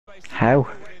How?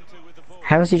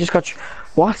 How has he just got...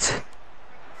 What?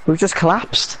 We've just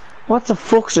collapsed. What the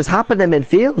fuck's just happened in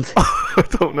midfield? I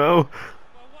don't know.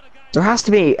 There has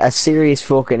to be a serious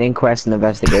fucking inquest and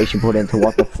investigation put into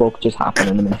what the fuck just happened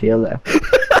in the midfield there.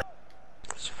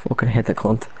 Just fucking hit the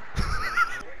cunt.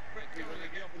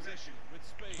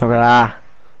 Look at that.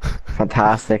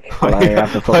 Fantastic. Well, you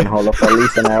have to fucking hold up for at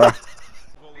least an hour.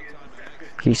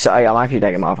 I'm actually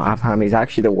taking him off half-time. He's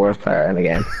actually the worst player in the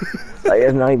game. Like,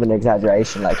 it's not even an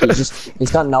exaggeration. Like,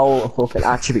 he's got no fucking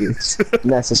attributes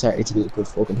necessary to be a good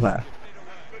fucking player.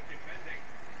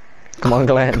 Come on,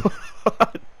 Glenn.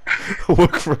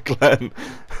 Work for Glenn.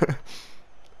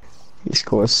 He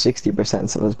scores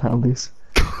 60% of his penalties.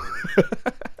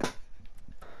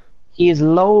 He is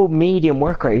low medium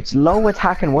work rate, low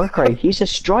attacking work rate. He's a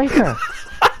striker.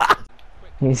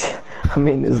 His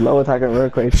low attacking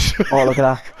work rate. Oh, look at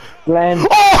that. Glenn.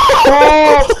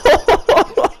 Oh!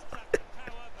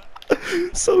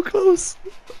 So close.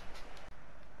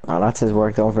 Oh, that's his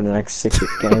work done for the next 6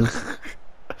 games.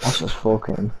 That's just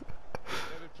fucking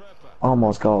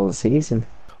almost goal of the season.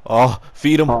 Oh,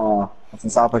 feed him. Oh, that's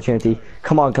his opportunity.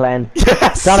 Come on, Glenn.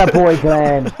 Yes! That a boy,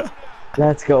 Glenn.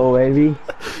 Let's go, baby.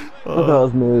 Look at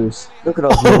those moves. Look at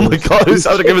those moves. Oh my god, he's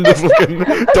having to give him the fucking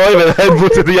diamond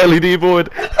headbutt to the LED board.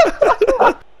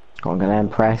 Go on, Glenn,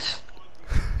 press.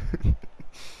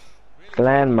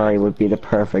 Glenn Murray would be the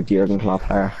perfect Jurgen Klopp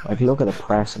player. Like, look at the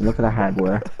press and look at the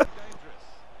hardware.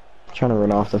 Trying to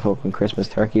run off the fucking Christmas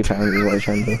turkey, apparently is what he's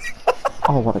trying to do.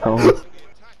 Oh, what a goal.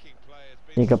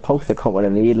 You can poke the cup with a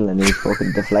needle and he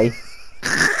fucking deflate.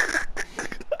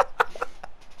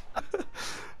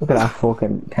 Look at that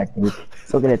fucking technique.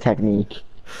 Look at the technique.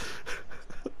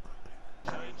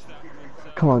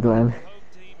 Come on, Glenn.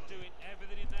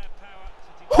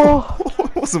 Oh,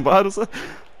 it wasn't bad, was it?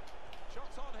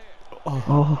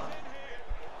 Oh.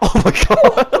 Oh my god!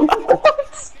 What?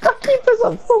 That keeper's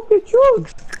on fucking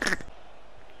drugs.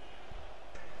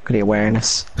 Look at the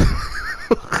awareness.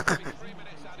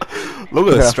 Look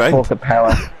at the strength. Fucking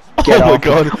power. Oh Get my off.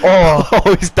 god!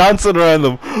 Oh, he's dancing around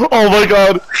them. Oh my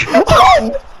god!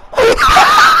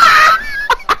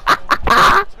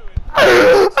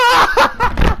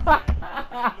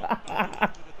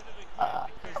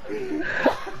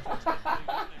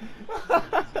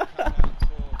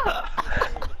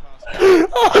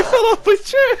 Oh, I fell off my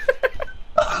chair.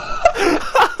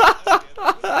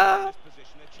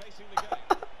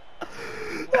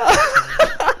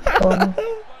 Oh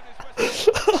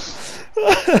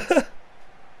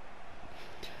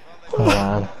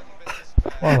man.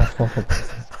 What a fucking...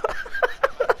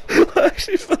 I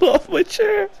actually fell off my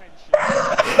chair. I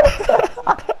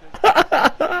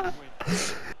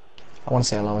want to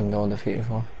see how long I can go undefeated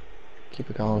for. Keep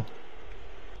it going.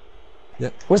 Yeah.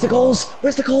 Where's the goals?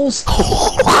 Where's the goals?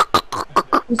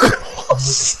 Where's the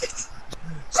goals?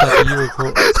 So you're gonna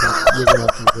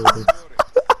have to go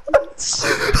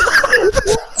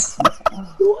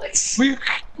What?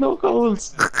 No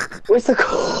goals. Where's the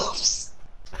goals?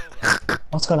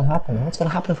 What's gonna happen? What's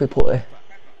gonna happen if we put it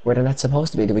where the net's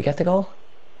supposed to be? Do we get the goal?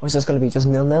 Or is this gonna be just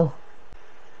 0-0?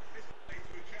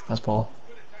 Pass ball.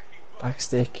 Back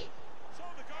stick.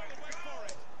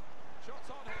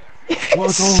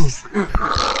 What a goal!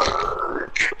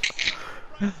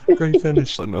 Great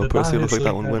finish. I don't know, personally it looked like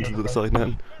that one went into the side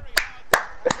net.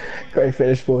 Great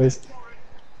finish, boys.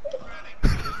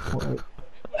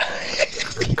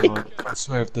 God, I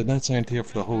swear, if the nets aren't here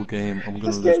for the whole game, I'm gonna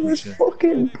This lose game my is shit.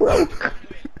 fucking broke.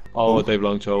 Oh, Dave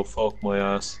Longchow, fuck my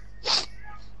ass.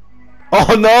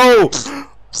 Oh no!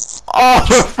 Oh,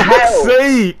 for fuck's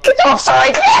sake! It's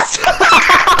offside, yes!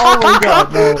 Oh my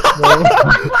god, no.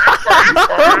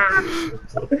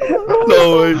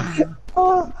 No way.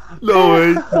 No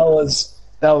way.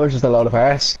 That was just a load of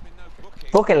arse.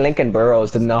 Fucking Lincoln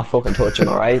Burrows did not fucking touch him,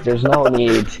 alright? There's no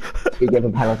need to be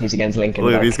giving penalties against Lincoln.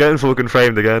 Look, he's getting fucking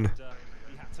framed again.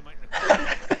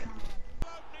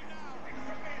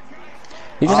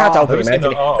 You just have to open there's your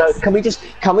mouth. no- No, can we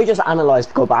just analyse,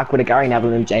 go back with a Gary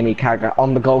Neville and Jamie Carragher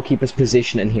on the goalkeeper's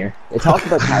position in here? They talk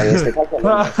about carriers, they talk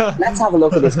about let's have a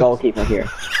look at this goalkeeper here.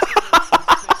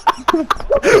 Look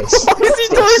at this. Why is he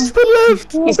going to the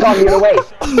left? He's gone the other way.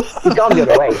 He's gone the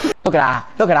other way. Look at that.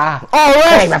 Look at that. Oh,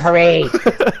 Hey, ref! referee.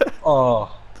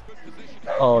 Oh.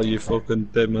 Oh, you fucking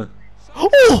dead man.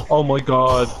 Oh! Oh my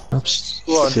god. Oops.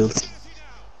 Go on.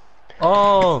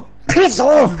 Oh. Piss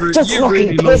off! Just You fucking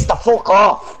really piss the fuck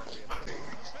off!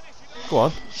 Go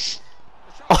on.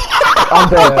 I'm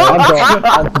done. I'm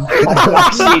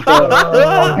actually done.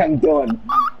 I'm done.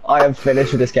 I am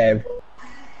finished with this game.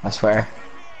 I swear.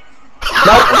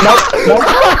 No.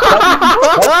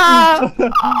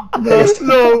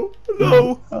 No!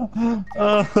 No.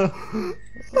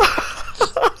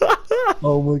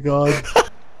 Oh my god.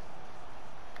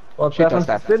 Watch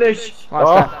that. Finish!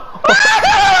 Watch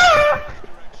that.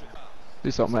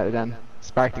 Do something out of then.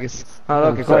 Spartacus. Oh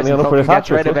look, Set me up for a gets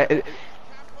rid of hat-trick, it.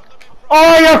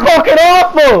 Oh, you're fucking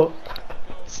awful!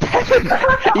 Stefan!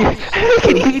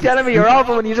 Can you keep telling me you're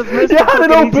awful when you just missed You the had it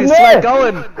fucking open easy there. sweat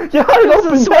going? You had it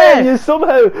open sweat. there and you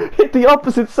somehow hit the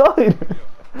opposite side.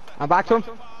 I'm back to him.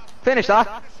 Finish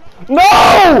that.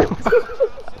 No!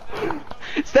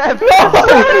 Steph!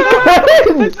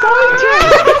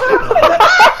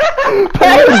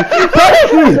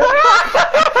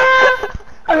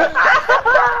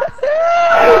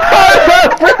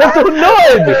 That's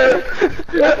annoying!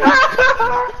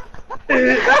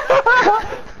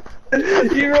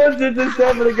 He runs into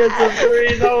 7 against a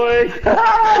 3, no way!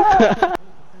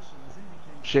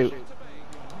 Shoot.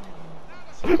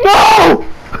 No!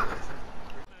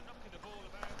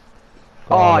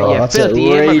 Oh, no, you That's filthy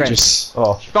immigrant. outrageous.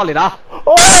 Oh. Volley that.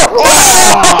 Oh!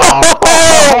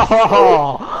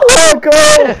 Oh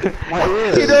god!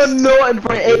 You done nothing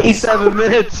for 87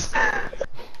 minutes.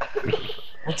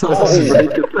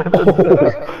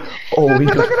 Oh, we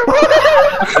got.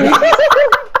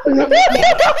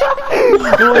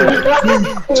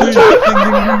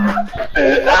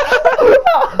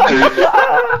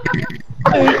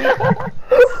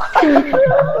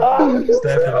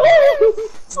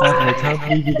 Stefan, I can't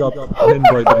believe you got pinned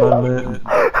by the man.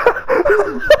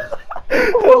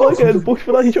 Oh my god, Bush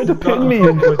for that, he tried to pin me.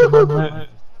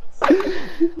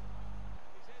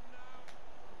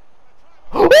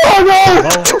 Oh no!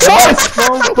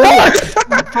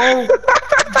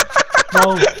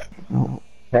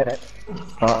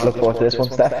 Look forward to this one,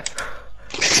 Steph.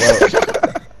 Well,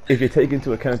 if you take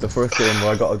into account the first game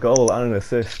where I got a goal and an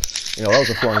assist, you know, that was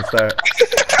a flying start.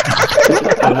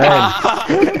 And then,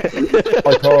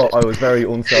 I thought I was very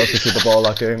unselfish with the ball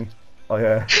that game. A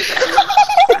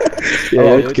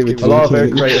lot of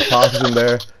very creative passes in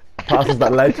there. Passes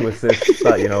that led to assists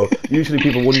that, you know, usually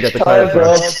people wouldn't get the credit for,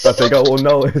 that they go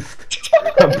unnoticed.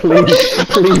 And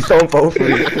please don't vote for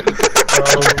me.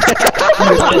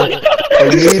 I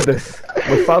need this.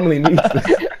 My family needs this.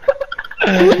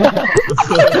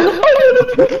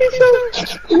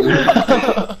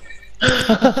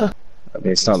 I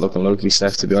mean, it's not looking lucky,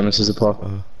 Steph, to be honest, as a pop.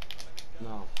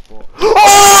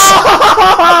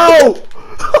 Oh!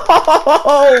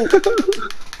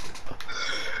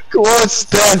 Go on,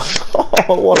 Steph!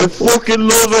 Oh, what a Fucking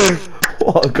love it!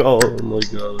 What a goal. Oh my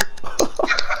god.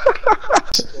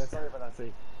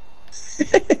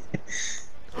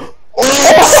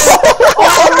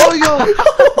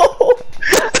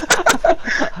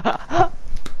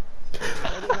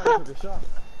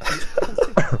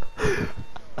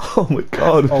 Oh my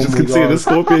god, I Oh just my can see God. the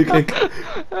scorpion kick.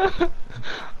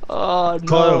 Oh no.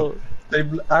 Kyle,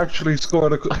 they've actually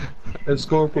scored a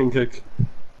scorpion kick.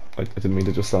 I didn't mean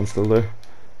to just stand still there.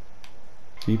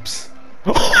 Keeps.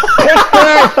 You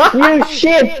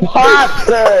shit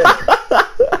bastard!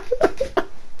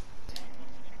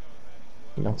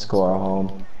 Let's go our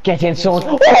home. Get in, son.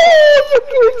 Oh,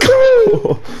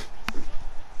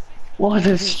 what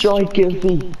a strike,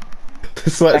 Gilfie. The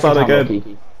sweat's on again.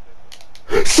 Lucky.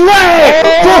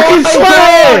 Sweat! Fucking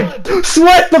sweat!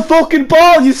 Sweat the fucking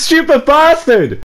ball, you stupid bastard!